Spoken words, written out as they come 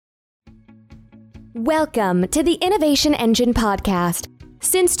Welcome to the Innovation Engine podcast.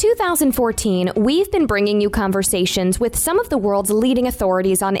 Since 2014, we've been bringing you conversations with some of the world's leading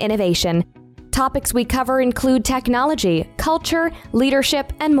authorities on innovation. Topics we cover include technology, culture,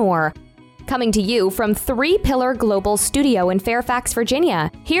 leadership, and more. Coming to you from Three Pillar Global Studio in Fairfax, Virginia,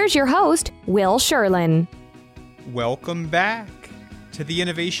 here's your host, Will Sherlin. Welcome back to the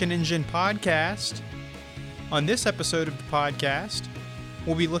Innovation Engine podcast. On this episode of the podcast,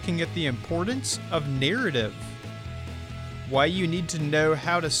 we'll be looking at the importance of narrative, why you need to know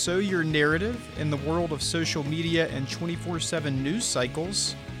how to sow your narrative in the world of social media and 24/7 news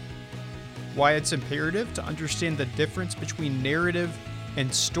cycles, why it's imperative to understand the difference between narrative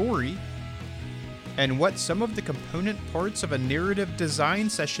and story, and what some of the component parts of a narrative design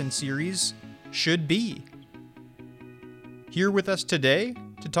session series should be. Here with us today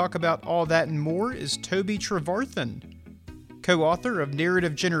to talk about all that and more is Toby Trevarthen, co-author of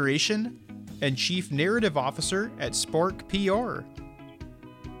Narrative Generation and Chief Narrative Officer at Spark PR.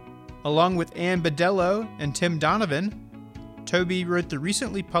 Along with Ann Badello and Tim Donovan, Toby wrote the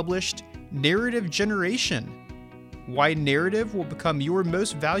recently published Narrative Generation: Why Narrative Will Become Your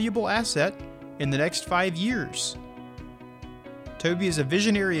Most Valuable Asset in the Next 5 Years. Toby is a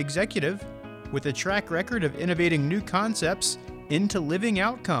visionary executive with a track record of innovating new concepts into living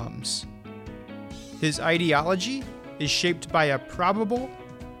outcomes. His ideology is shaped by a probable,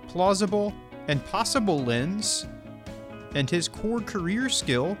 plausible, and possible lens, and his core career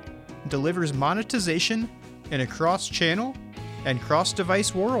skill delivers monetization in a cross-channel and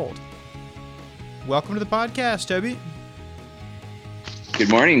cross-device world. Welcome to the podcast, Toby. Good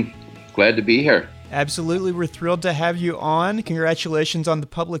morning. Glad to be here. Absolutely. We're thrilled to have you on. Congratulations on the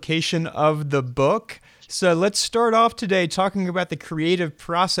publication of the book. So let's start off today talking about the creative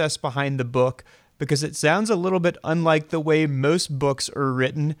process behind the book, because it sounds a little bit unlike the way most books are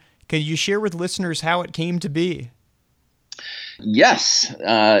written. Can you share with listeners how it came to be? Yes,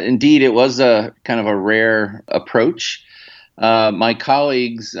 indeed. It was a kind of a rare approach. My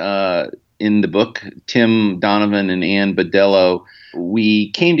colleagues in the book, Tim Donovan and Ann Badello,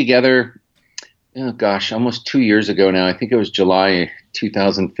 we came together, almost 2 years ago now. I think it was July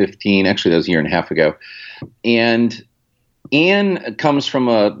 2015. Actually, that was a year and a half ago. And Ann comes from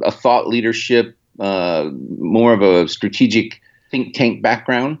a thought leadership, more of a strategic think tank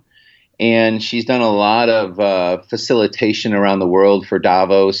background. And she's done a lot of facilitation around the world for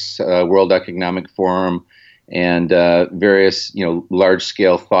Davos, World Economic Forum, and various,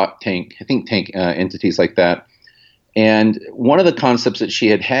 large-scale think tank entities like that. And one of the concepts that she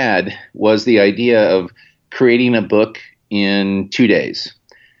had was the idea of creating a book in 2 days.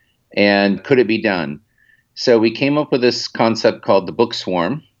 And could it be done? So we came up with this concept called the Book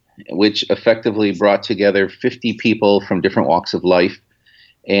Swarm, which effectively brought together 50 people from different walks of life.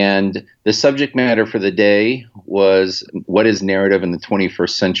 And the subject matter for the day was, what is narrative in the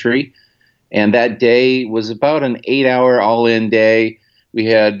 21st century? And that day was about an 8-hour all-in day. We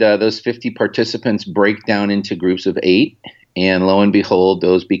had those 50 participants break down into groups of 8. And lo and behold,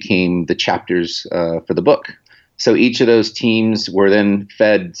 those became the chapters for the book. So each of those teams were then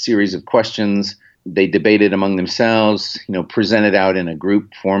fed series of questions. They debated among themselves, presented out in a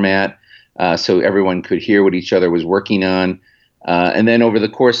group format so everyone could hear what each other was working on. And then over the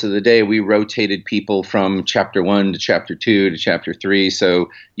course of the day, we rotated people from chapter 1 to chapter 2 to chapter 3. So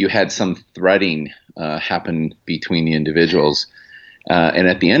you had some threading happen between the individuals. And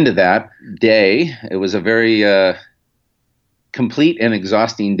at the end of that day, it was a very complete and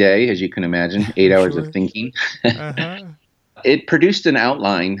exhausting day, as you can imagine, 8 hours of thinking. Uh-huh. It produced an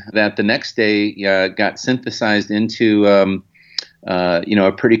outline that the next day got synthesized into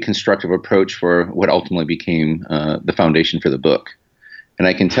a pretty constructive approach for what ultimately became the foundation for the book. And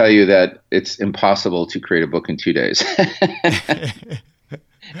I can tell you that it's impossible to create a book in 2 days.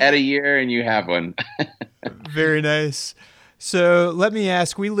 Add a year and you have one. Very nice. So let me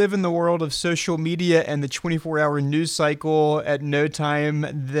ask, we live in the world of social media and the 24-hour news cycle at no time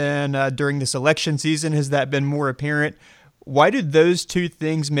than during this election season has that been more apparent. Why did those two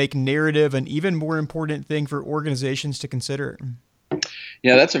things make narrative an even more important thing for organizations to consider?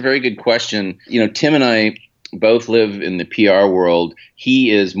 Yeah, that's a very good question. Tim and I both live in the PR world.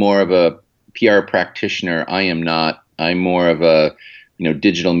 He is more of a PR practitioner. I am not. I'm more of a,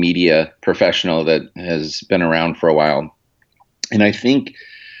 digital media professional that has been around for a while. And I think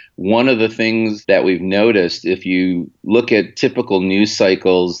one of the things that we've noticed, if you look at typical news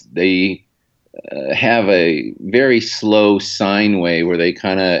cycles, they have a very slow sine wave where they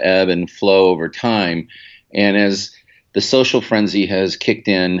kind of ebb and flow over time. And as the social frenzy has kicked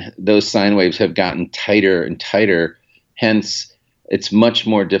in, those sine waves have gotten tighter and tighter. Hence, it's much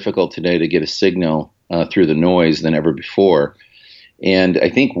more difficult today to get a signal through the noise than ever before. And I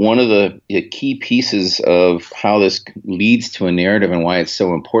think one of the key pieces of how this leads to a narrative and why it's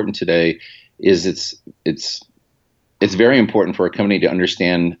so important today is it's very important for a company to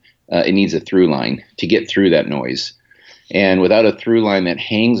understand it needs a through line to get through that noise. And without a through line that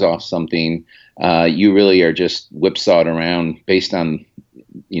hangs off something, you really are just whipsawed around based on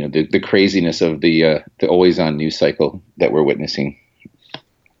the craziness of the always on news cycle that we're witnessing.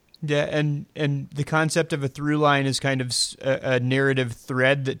 Yeah, and the concept of a through line is kind of a narrative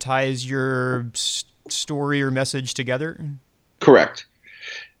thread that ties your story or message together? Correct.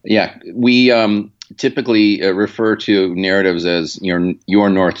 Yeah, we typically refer to narratives as your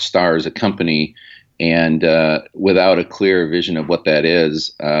North Star as a company, and without a clear vision of what that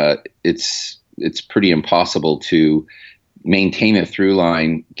is, it's pretty impossible to maintain a through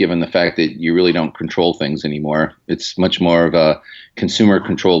line given the fact that you really don't control things anymore. It's much more of a consumer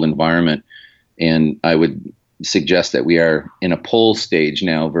controlled environment. And I would suggest that we are in a pull stage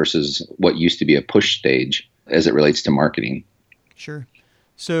now versus what used to be a push stage as it relates to marketing. Sure.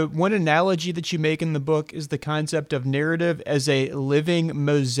 So one analogy that you make in the book is the concept of narrative as a living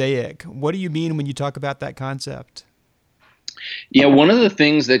mosaic. What do you mean when you talk about that concept? Yeah, one of the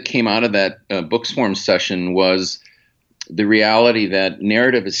things that came out of that Bookswarm session was the reality that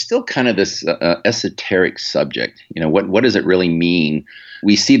narrative is still kind of this esoteric subject. What does it really mean?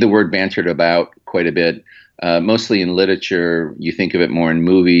 We see the word bantered about quite a bit, mostly in literature. You think of it more in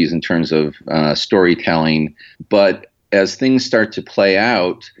movies in terms of storytelling. But as things start to play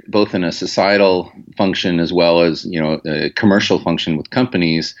out, both in a societal function as well as a commercial function with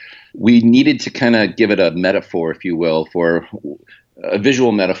companies, we needed to kind of give it a metaphor, if you will, for a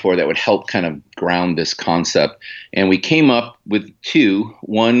visual metaphor that would help kind of ground this concept. And we came up with two.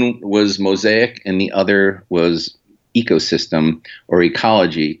 One was mosaic and the other was ecosystem or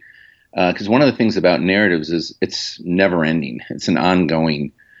ecology. Because one of the things about narratives is it's never ending. It's an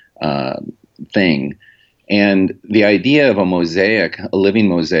ongoing thing. And the idea of a mosaic, a living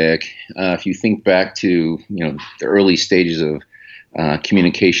mosaic, if you think back to the early stages of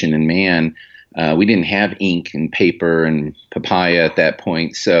communication in man, we didn't have ink and paper and papaya at that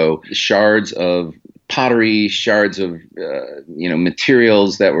point. So shards of pottery, shards of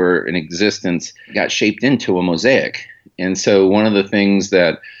materials that were in existence got shaped into a mosaic. And so one of the things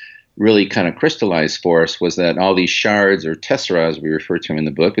that really kind of crystallized for us was that all these shards, or tessera as we refer to them in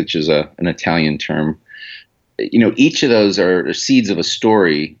the book, which is an Italian term, each of those are seeds of a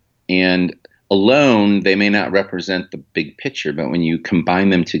story, and alone they may not represent the big picture, but when you combine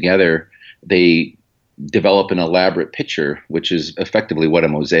them together, they develop an elaborate picture, which is effectively what a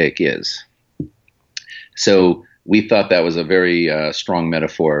mosaic is. So we thought that was a very strong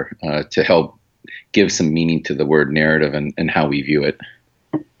metaphor to help give some meaning to the word narrative and how we view it.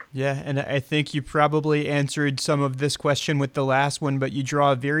 Yeah, and I think you probably answered some of this question with the last one, but you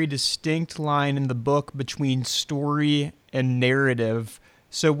draw a very distinct line in the book between story and narrative.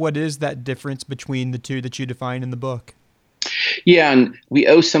 So what is that difference between the two that you define in the book? Yeah, and we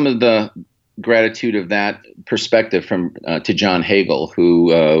owe some of the gratitude of that perspective to John Hagel,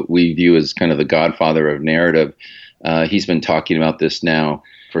 who we view as kind of the godfather of narrative. He's been talking about this now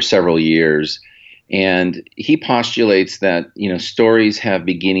for several years. And he postulates that, stories have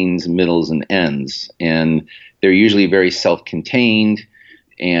beginnings, middles, and ends, and they're usually very self-contained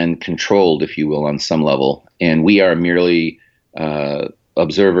and controlled, if you will, on some level. And we are merely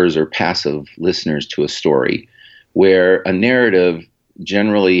observers or passive listeners to a story, where a narrative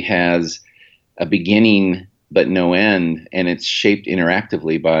generally has a beginning but no end, and it's shaped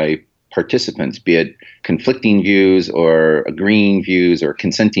interactively by participants, be it conflicting views or agreeing views or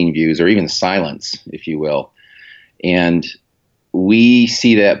consenting views or even silence, if you will. And we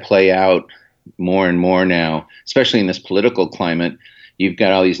see that play out more and more now, especially in this political climate. You've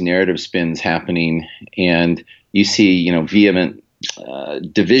got all these narrative spins happening, and you see, vehement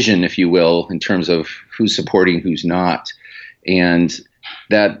division, if you will, in terms of who's supporting, who's not. And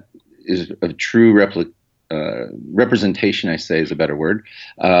that is a true representation, I say is a better word,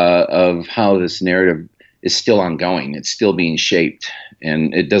 of how this narrative is still ongoing. It's still being shaped,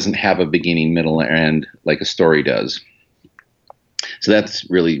 and it doesn't have a beginning, middle, or end like a story does. So that's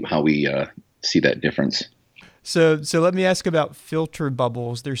really how we see that difference. So let me ask about filter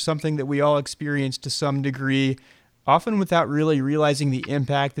bubbles. There's something that we all experience to some degree, often without really realizing the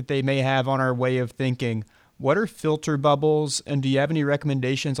impact that they may have on our way of thinking. What are filter bubbles, and do you have any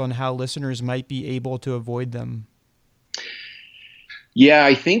recommendations on how listeners might be able to avoid them? Yeah,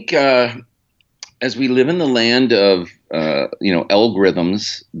 I think as we live in the land of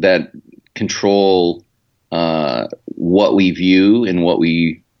algorithms that control what we view and what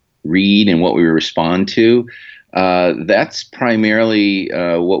we read and what we respond to, that's primarily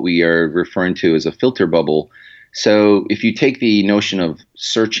what we are referring to as a filter bubble. So if you take the notion of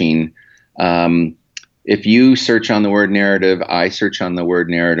searching, if you search on the word narrative, I search on the word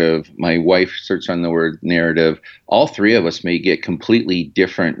narrative, my wife search on the word narrative, all three of us may get completely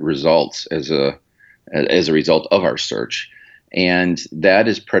different results as a result of our search. And that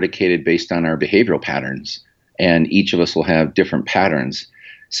is predicated based on our behavioral patterns. And each of us will have different patterns.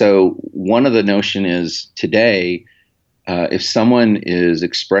 So one of the notion is today, if someone is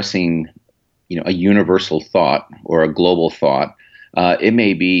expressing, a universal thought or a global thought, it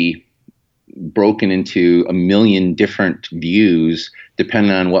may be broken into a million different views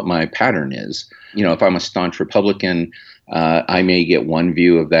depending on what my pattern is. If I'm a staunch Republican, I may get one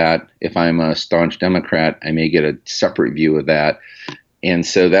view of that. If I'm a staunch Democrat, I may get a separate view of that. And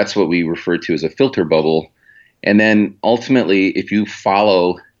so that's what we refer to as a filter bubble. And then ultimately, if you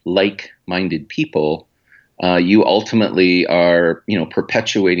follow like-minded people, you ultimately are,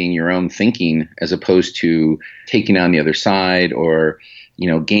 perpetuating your own thinking as opposed to taking on the other side or,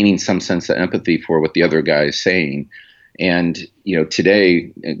 gaining some sense of empathy for what the other guy is saying. And,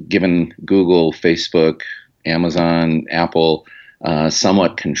 today, given Google, Facebook, Amazon, Apple,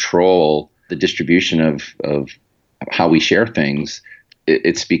 somewhat control the distribution of how we share things,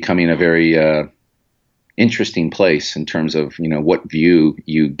 it's becoming a very interesting place in terms of, what view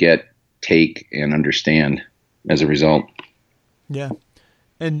you get, take, and understand as a result. Yeah.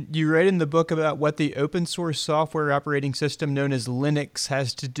 And you write in the book about what the open source software operating system known as Linux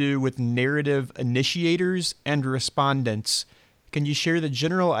has to do with narrative initiators and respondents. Can you share the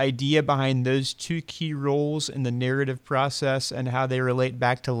general idea behind those two key roles in the narrative process and how they relate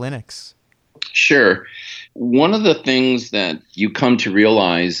back to Linux? Sure. One of the things that you come to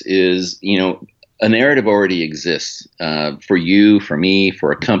realize is, a narrative already exists for you, for me,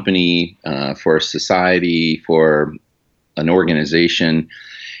 for a company, for a society, for an organization.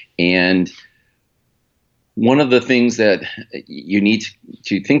 And one of the things that you need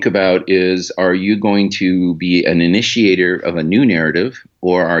to think about is, are you going to be an initiator of a new narrative,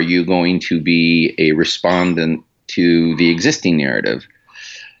 or are you going to be a respondent to the existing narrative?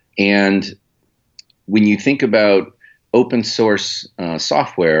 And when you think about open source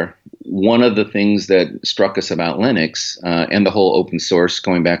software, one of the things that struck us about Linux and the whole open source,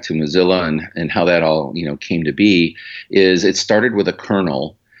 going back to Mozilla and how that all came to be, is it started with a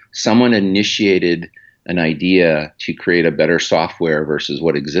kernel. Someone initiated an idea to create a better software versus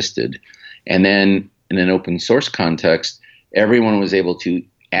what existed. And then in an open source context, everyone was able to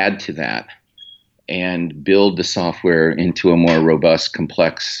add to that and build the software into a more robust,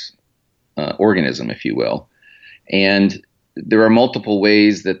 complex organism, if you will. And there are multiple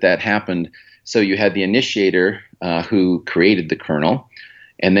ways that happened. So you had the initiator who created the kernel,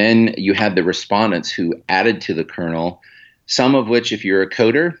 and then you had the respondents who added to the kernel, some of which, if you're a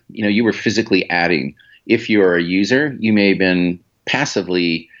coder, you were physically adding. If you're a user, you may have been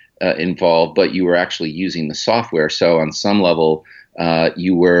passively involved, but you were actually using the software. So on some level,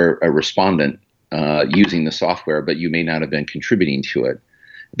 you were a respondent using the software, but you may not have been contributing to it.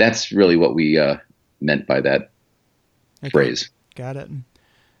 That's really what we meant by that phrase. Got it.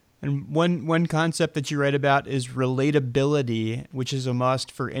 And one concept that you write about is relatability, which is a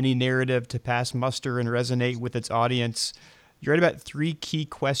must for any narrative to pass muster and resonate with its audience. You write about 3 key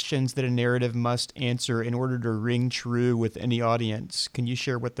questions that a narrative must answer in order to ring true with any audience. Can you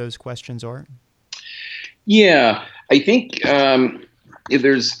share what those questions are? Yeah, I think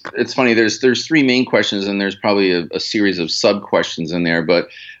it's funny. There's 3 main questions, and there's probably a series of sub questions in there. But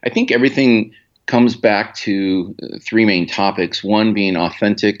I think everything comes back to 3 main topics. One being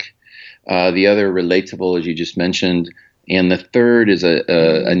authentic, the other relatable, as you just mentioned, and the third is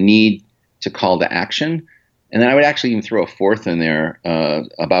a need to call to action. And then I would actually even throw a fourth in there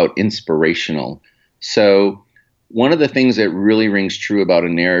about inspirational. So one of the things that really rings true about a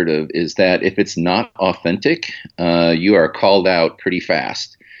narrative is that if it's not authentic, you are called out pretty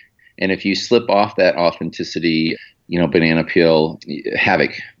fast. And if you slip off that authenticity, banana peel,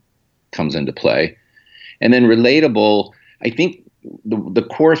 havoc comes into play. And then relatable, I think the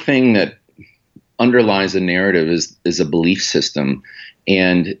core thing that underlies a narrative is a belief system.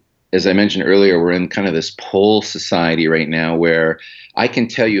 And as I mentioned earlier, we're in kind of this pull society right now where I can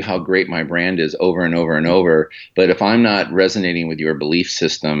tell you how great my brand is over and over and over, but if I'm not resonating with your belief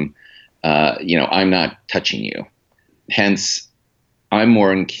system, I'm not touching you. Hence, I'm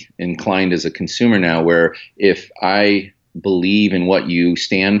more inclined as a consumer now where if I believe in what you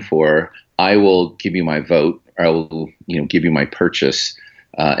stand for, I will give you my vote, or I will, give you my purchase.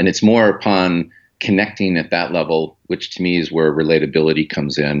 And it's more upon connecting at that level, which to me is where relatability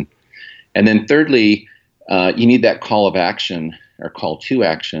comes in. And then thirdly, you need that call of action or call to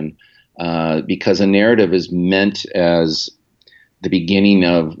action, because a narrative is meant as the beginning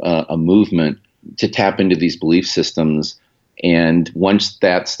of a movement to tap into these belief systems. And once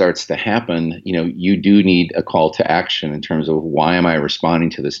that starts to happen, you do need a call to action in terms of why am I responding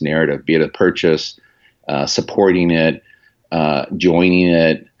to this narrative, be it a purchase, supporting it, joining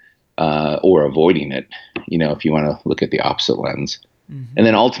it, or avoiding it, if you want to look at the opposite lens. Mm-hmm. And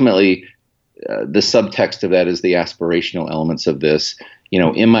then ultimately, the subtext of that is the aspirational elements of this.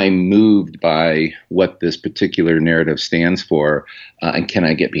 Am I moved by what this particular narrative stands for, and can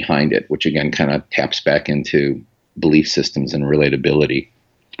I get behind it? Which again kind of taps back into belief systems and relatability.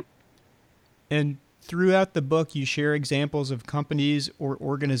 And throughout the book, you share examples of companies or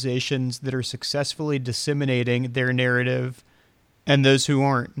organizations that are successfully disseminating their narrative and those who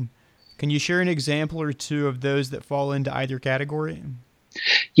aren't. Can you share an example or two of those that fall into either category?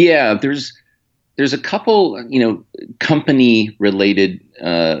 Yeah, there's a couple, company-related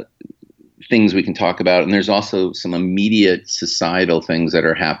things we can talk about, and there's also some immediate societal things that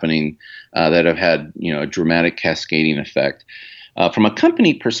are happening that have had, a dramatic cascading effect. From a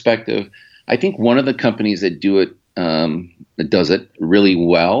company perspective, I think one of the companies that does it really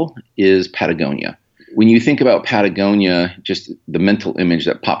well is Patagonia. When you think about Patagonia, just the mental image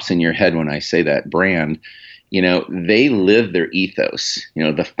that pops in your head when I say that brand, they live their ethos.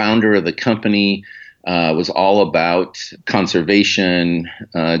 The founder of the company was all about conservation,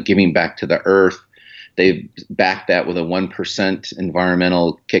 giving back to the earth. They back that with a 1%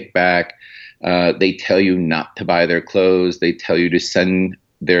 environmental kickback. They tell you not to buy their clothes. They tell you to send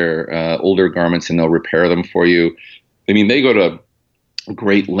their older garments and they'll repair them for you. I mean, they go to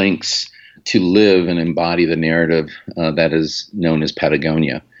great lengths to live and embody the narrative that is known as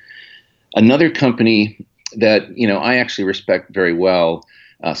Patagonia. Another company that, I actually respect very well,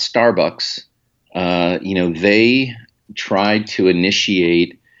 Starbucks, they tried to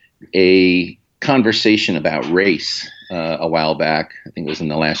initiate a conversation about race a while back. I think it was in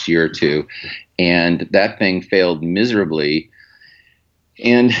the last year or two. And that thing failed miserably.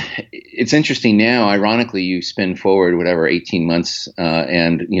 And it's interesting now, ironically, you spin forward, 18 months,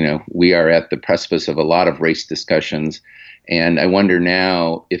 and, we are at the precipice of a lot of race discussions. And I wonder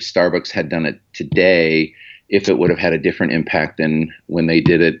now if Starbucks had done it today, if it would have had a different impact than when they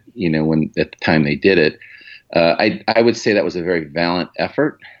did it, at the time they did it. I would say that was a very valiant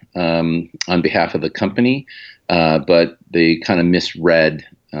effort on behalf of the company, but they kind of misread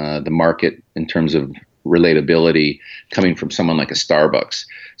the market in terms of relatability coming from someone like a Starbucks.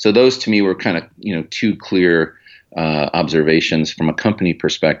 So those to me were kind of, two clear observations from a company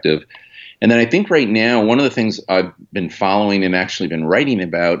perspective. And then I think right now, one of the things I've been following and actually been writing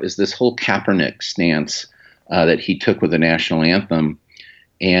about is this whole Kaepernick stance that he took with the national anthem.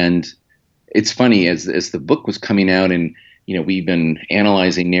 And it's funny, as the book was coming out and, we've been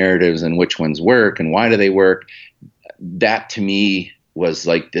analyzing narratives and which ones work and why do they work. That to me was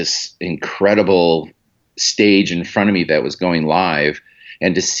like this incredible stage in front of me that was going live.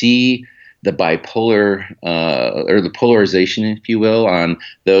 And to see the bipolar or the polarization, if you will, on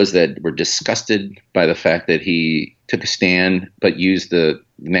those that were disgusted by the fact that he took a stand but used the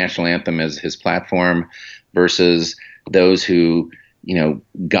national anthem as his platform versus those who,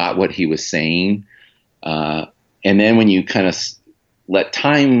 got what he was saying. And then when you kind of let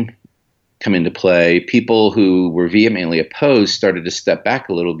time come into play, people who were vehemently opposed started to step back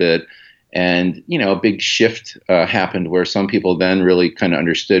a little bit. And, a big shift happened where some people then really kind of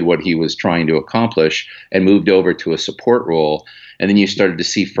understood what he was trying to accomplish and moved over to a support role. And then you started to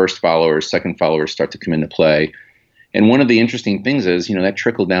see first followers, second followers start to come into play. And one of the interesting things is, that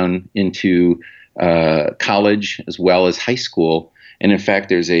trickled down into college as well as high school. And in fact,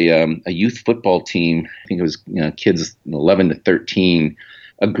 there's a youth football team, I think it was kids 11 to 13,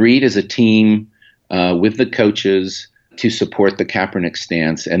 agreed as a team with the coaches to support the Kaepernick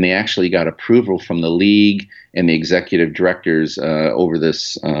stance. And they actually got approval from the league and the executive directors over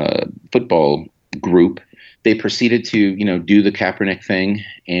this football group. They proceeded to, do the Kaepernick thing.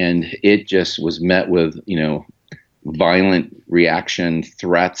 And it just was met with, violent reaction,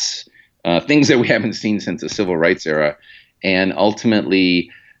 threats, things that we haven't seen since the civil rights era. And ultimately,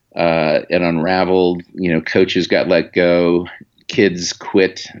 it unraveled. Coaches got let go, kids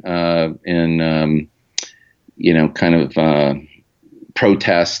quit in kind of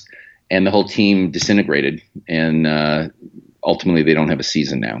protest, and the whole team disintegrated. And ultimately, they don't have a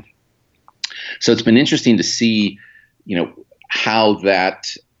season now. So it's been interesting to see, how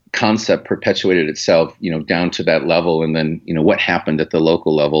that concept perpetuated itself, down to that level, and then, what happened at the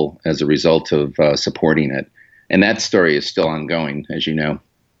local level as a result of supporting it. And that story is still ongoing, as you know.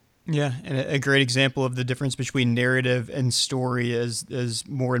 Yeah, and a great example of the difference between narrative and story as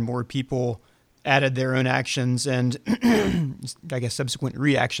more and more people added their own actions and, I guess, subsequent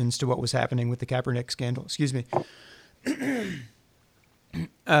reactions to what was happening with the Kaepernick scandal. Excuse me.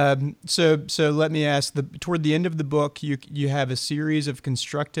 So let me ask, toward the end of the book, you have a series of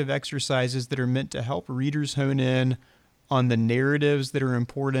constructive exercises that are meant to help readers hone in on the narratives that are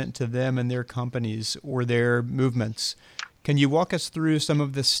important to them and their companies or their movements. Can you walk us through some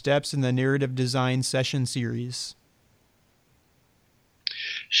of the steps in the narrative design session series?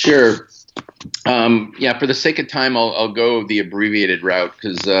 Sure. For the sake of time, I'll go the abbreviated route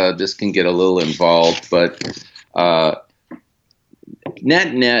because this can get a little involved. But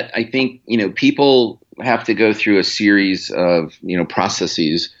net, I think, people have to go through a series of,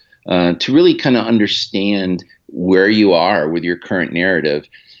 processes to really kind of understand where you are with your current narrative.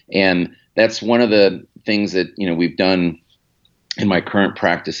 And that's one of the things that, we've done in my current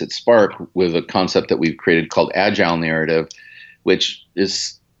practice at Spark with a concept that we've created called agile narrative, which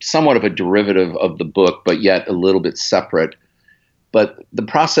is somewhat of a derivative of the book, but yet a little bit separate. But the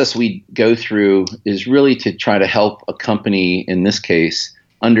process we go through is really to try to help a company, in this case,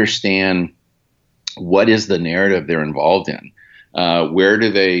 understand what is the narrative they're involved in. Where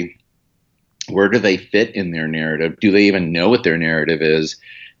do they fit in their narrative? Do they even know what their narrative is?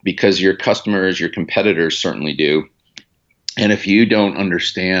 Because your customers, your competitors certainly do. And if you don't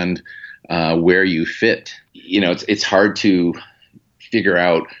understand where you fit, it's hard to figure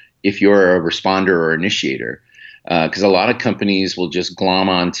out if you're a responder or initiator. Because a lot of companies will just glom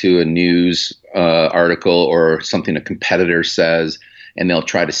onto a news article or something a competitor says, and they'll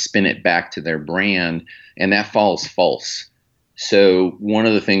try to spin it back to their brand, and that falls false. So one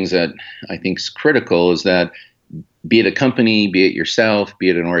of the things that I think is critical is that, be it a company, be it yourself, be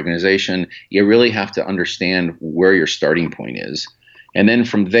it an organization, you really have to understand where your starting point is. And then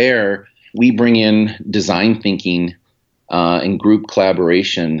from there, we bring in design thinking and group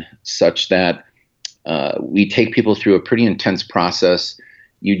collaboration such that we take people through a pretty intense process.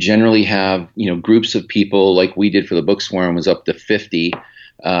 You generally have, groups of people like we did for the book swarm was up to 50,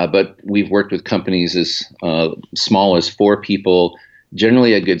 but we've worked with companies as small as 4 people.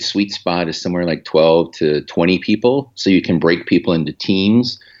 Generally, a good sweet spot is somewhere like 12 to 20 people, so you can break people into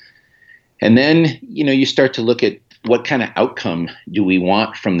teams. And then, you start to look at what kind of outcome do we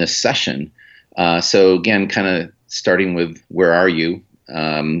want from this session. So again, kind of starting with where are you?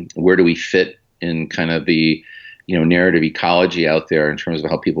 Where do we fit in kind of the, narrative ecology out there in terms of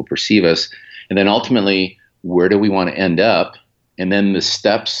how people perceive us? And then ultimately, where do we want to end up? And then the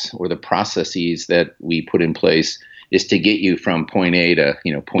steps or the processes that we put in place is to get you from point A to,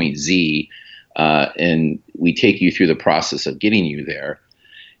 point Z. And we take you through the process of getting you there.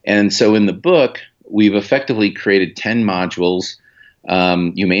 And so in the book, we've effectively created 10 modules.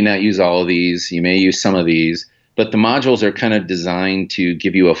 You may not use all of these. You may use some of these. But the modules are kind of designed to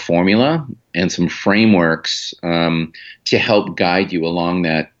give you a formula and some frameworks to help guide you along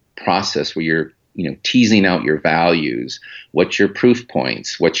that process where you're, teasing out your values. What's your proof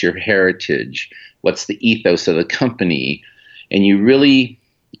points? What's your heritage? What's the ethos of the company? And you really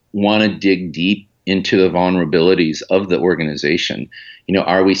want to dig deep into the vulnerabilities of the organization.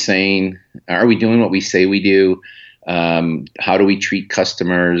 Are we doing what we say we do? How do we treat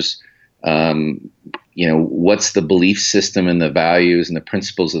customers? What's the belief system and the values and the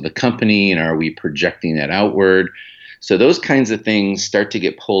principles of the company? And are we projecting that outward? So those kinds of things start to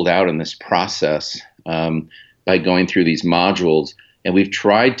get pulled out in this process by going through these modules. And we've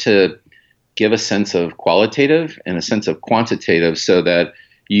tried to give a sense of qualitative and a sense of quantitative so that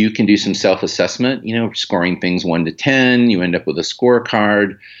you can do some self-assessment, scoring things 1 to 10, you end up with a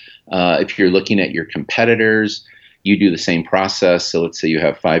scorecard. If you're looking at your competitors, you do the same process. So let's say you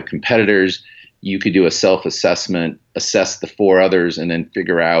have 5 competitors, you could do a self-assessment, assess the 4 others, and then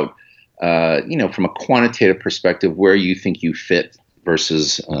figure out, from a quantitative perspective, where you think you fit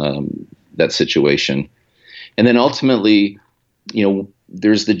versus that situation. And then ultimately,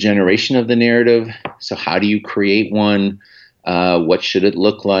 there's the generation of the narrative. So how do you create one? What should it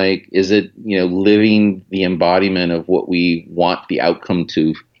look like? Is it, living the embodiment of what we want the outcome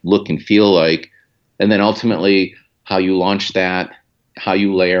to look and feel like? And then ultimately, how you launch that, how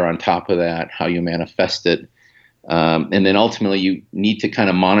you layer on top of that, how you manifest it. And then ultimately, you need to kind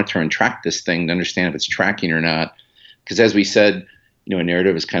of monitor and track this thing to understand if it's tracking or not. Because as we said, a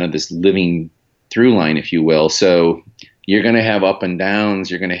narrative is kind of this living through line, if you will. So you're going to have up and downs.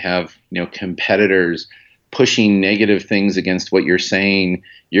 You're going to have, competitors pushing negative things against what you're saying,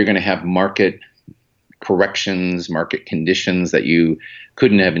 you're going to have market corrections, market conditions that you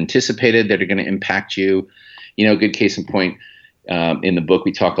couldn't have anticipated that are going to impact you. Good case in point, in the book,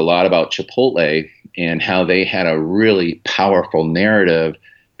 we talk a lot about Chipotle and how they had a really powerful narrative.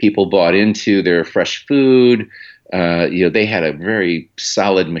 People bought into their fresh food. They had a very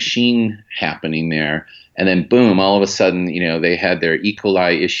solid machine happening there. And then boom, all of a sudden, they had their E.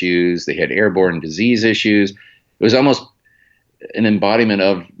 coli issues. They had airborne disease issues. It was almost an embodiment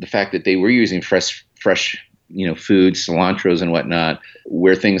of the fact that they were using fresh, foods, cilantros and whatnot,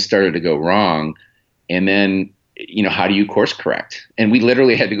 where things started to go wrong. And then, how do you course correct? And we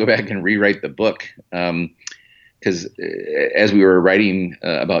literally had to go back and rewrite the book because as we were writing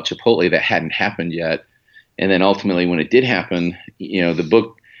about Chipotle, that hadn't happened yet. And then ultimately, when it did happen, the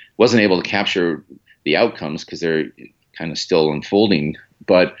book wasn't able to capture the outcomes because they're kind of still unfolding.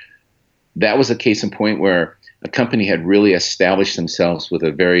 But that was a case in point where a company had really established themselves with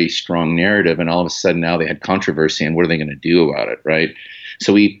a very strong narrative, and all of a sudden now they had controversy, and what are they going to do about it, right?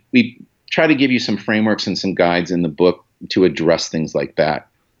 So we try to give you some frameworks and some guides in the book to address things like that,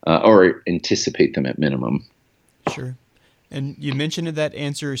 or anticipate them at minimum. Sure. And you mentioned in that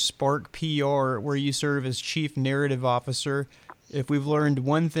answer Spark PR, where you serve as Chief Narrative Officer. If we've learned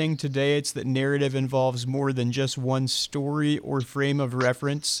one thing today, it's that narrative involves more than just one story or frame of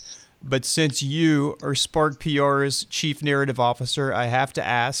reference. But since you are Spark PR's Chief Narrative Officer, I have to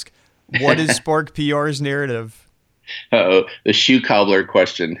ask, what is Spark PR's narrative? Uh-oh, the shoe cobbler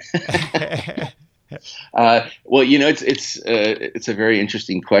question. Well, it's a very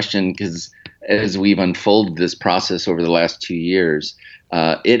interesting question because as we've unfolded this process over the last 2 years,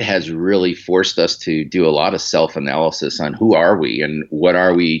 it has really forced us to do a lot of self-analysis on who are we and what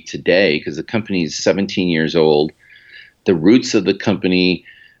are we today, because the company is 17 years old. The roots of the company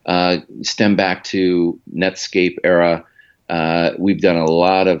stem back to Netscape era. We've done a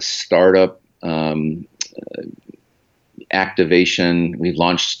lot of startup activation. We've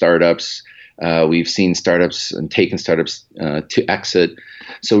launched startups. We've seen startups and taken startups to exit.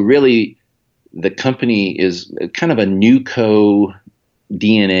 So really, the company is kind of a new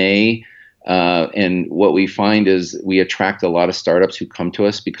DNA. And what we find is we attract a lot of startups who come to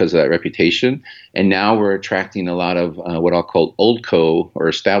us because of that reputation. And now we're attracting a lot of what I'll call old co or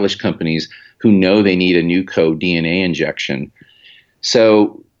established companies who know they need a new co DNA injection.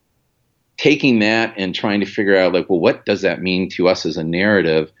 So taking that and trying to figure out what does that mean to us as a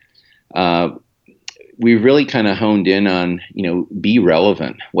narrative? We really kind of honed in on, be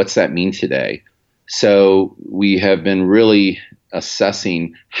relevant. What's that mean today? So we have been really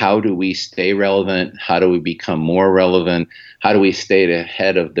assessing how do we stay relevant? How do we become more relevant? How do we stay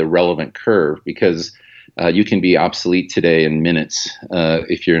ahead of the relevant curve? Because you can be obsolete today in minutes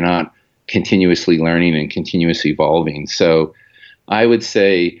if you're not continuously learning and continuously evolving. So I would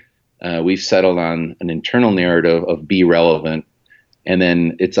say we've settled on an internal narrative of be relevant, and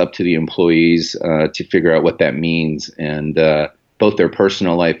then it's up to the employees to figure out what that means, and both their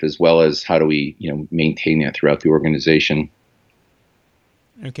personal life as well as how do we maintain that throughout the organization.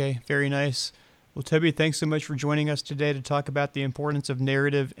 Okay, very nice. Well, Toby, thanks so much for joining us today to talk about the importance of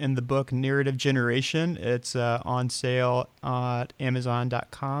narrative in the book Narrative Generation. It's on sale at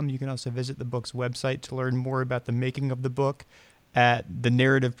Amazon.com. You can also visit the book's website to learn more about the making of the book at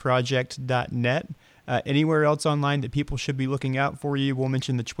thenarrativeproject.net. Anywhere else online that people should be looking out for you? We'll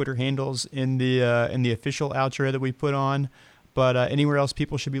mention the Twitter handles in the official outro that we put on, but anywhere else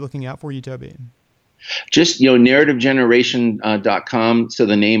people should be looking out for you, Toby? Just, narrativegeneration.com. So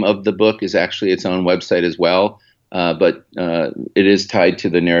the name of the book is actually its own website as well. But it is tied to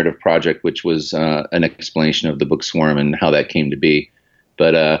the Narrative Project, which was an explanation of the book Swarm and how that came to be.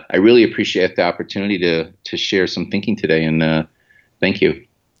 But I really appreciate the opportunity to share some thinking today, and thank you.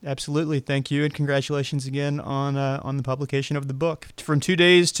 Absolutely. Thank you. And congratulations again on the publication of the book. From 2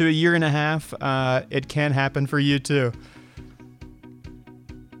 days to a year and a half, it can happen for you too.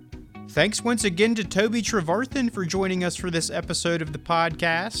 Thanks once again to Toby Trevarthen for joining us for this episode of the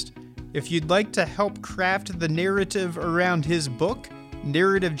podcast. If you'd like to help craft the narrative around his book,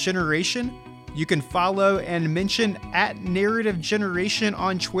 Narrative Generation, you can follow and mention at Narrative Generation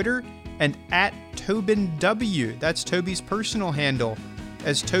on Twitter and at TobinW. That's Toby's personal handle.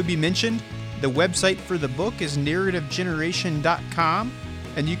 As Toby mentioned, the website for the book is narrativegeneration.com,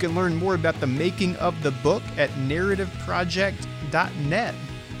 and you can learn more about the making of the book at narrativeproject.net.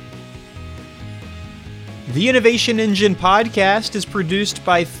 The Innovation Engine podcast is produced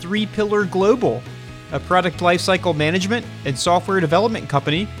by 3 Pillar Global, a product lifecycle management and software development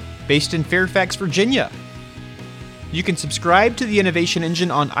company based in Fairfax, Virginia. You can subscribe to the Innovation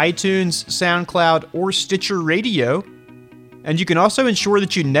Engine on iTunes, SoundCloud, or Stitcher Radio. And you can also ensure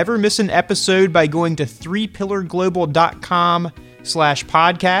that you never miss an episode by going to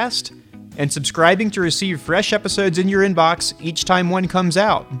 3pillarglobal.com/podcast and subscribing to receive fresh episodes in your inbox each time one comes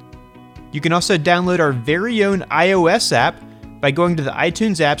out. You can also download our very own iOS app by going to the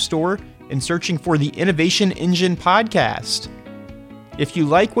iTunes App Store and searching for the Innovation Engine Podcast. If you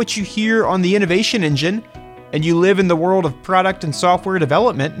like what you hear on the Innovation Engine and you live in the world of product and software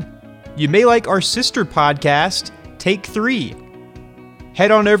development, you may like our sister podcast, Take 3.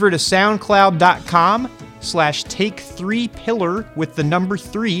 Head on over to soundcloud.com/take3pillar with the number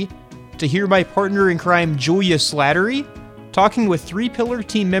 3 to hear my partner in crime, Julia Slattery, talking with 3Pillar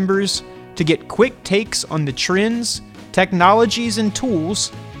team members to get quick takes on the trends, technologies, and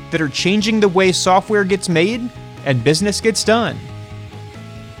tools that are changing the way software gets made and business gets done.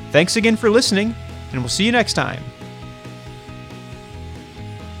 Thanks again for listening, and we'll see you next time.